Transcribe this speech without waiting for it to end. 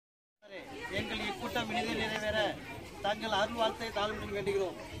எங்கள் இக்கூட்டம் இனிதில் நிறைவேற தங்கள் அருள் வாழ்த்தை தாழ்மையுடன்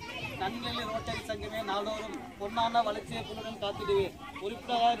வேண்டுகிறோம். நன்னிலை ரோட்டரி சங்கமே நாள்தோறும் பொன்னான வளர்ச்சியை புண்ணுடன் காத்திடுவேன்.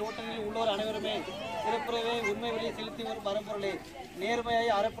 உறுப்பினராய் ரோட்டரியில் உள்ளோர் அனைவருமே சிறப்புறவே உண்மை வழியை செலுத்தி வரும் பரம்பொருளே,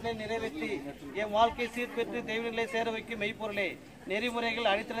 நேர்மையாய் அறப்படை நிறைவேற்றி என் வாழ்க்கை சீர்பெற்று தெய்வங்களை சேர வைக்கும் மெய்ப்பொருளே,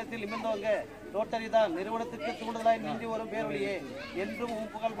 நெறிமுறைகள் அடித்தளத்தில் நிமிர்ந்தவங்க ரோட்டரி தான் நிறுவனத்துக்கு தூண்டுதலாய் நீந்தி வரும் பேரொழியே, என்றும்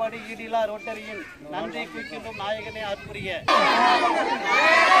உன் புகழ்பாடி ஈடிலா ரோட்டரியின் நன்றி குவிக்கின்றும் நாயகனே அற்புரிய.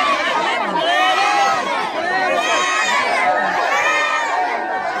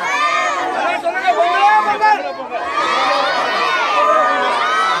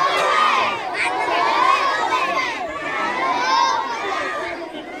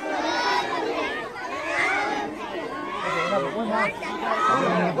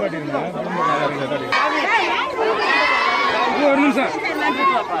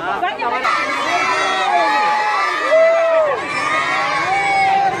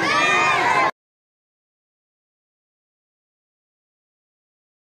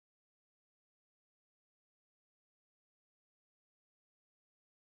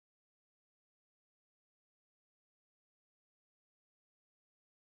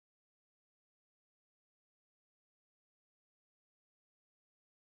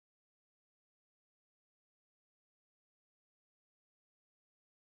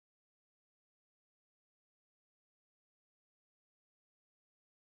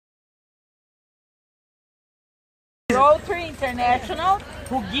 Rotary International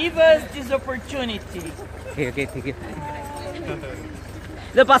who give us this opportunity. Okay, thank you.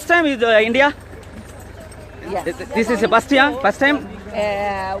 The first time is India? Yes. This is the first time?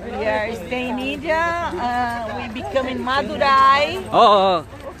 We are staying in India. We become in Madurai. Oh.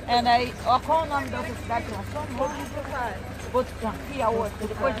 And qual o nome da outra cidade que nós somos? Aqui a outra.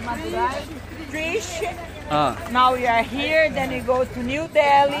 Depois de Madurai, Trish. Now we are here. Then we go to New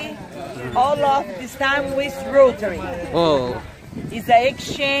Delhi. All of this time with Rotary. Oh. It's an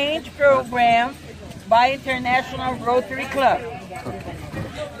exchange program by International Rotary Club. Okay.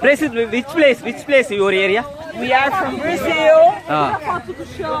 Which place your area? We are from Brazil,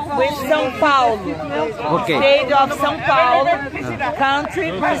 with São Paulo. Okay. State of São Paulo, country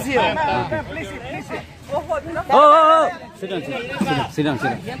Brazil. Oh. Sit down.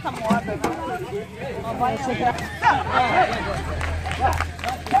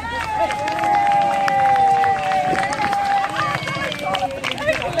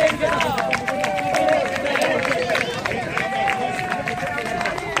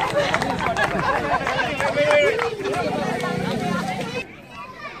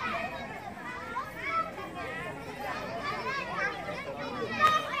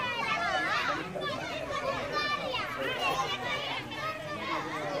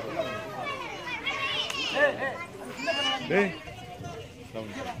 Hey.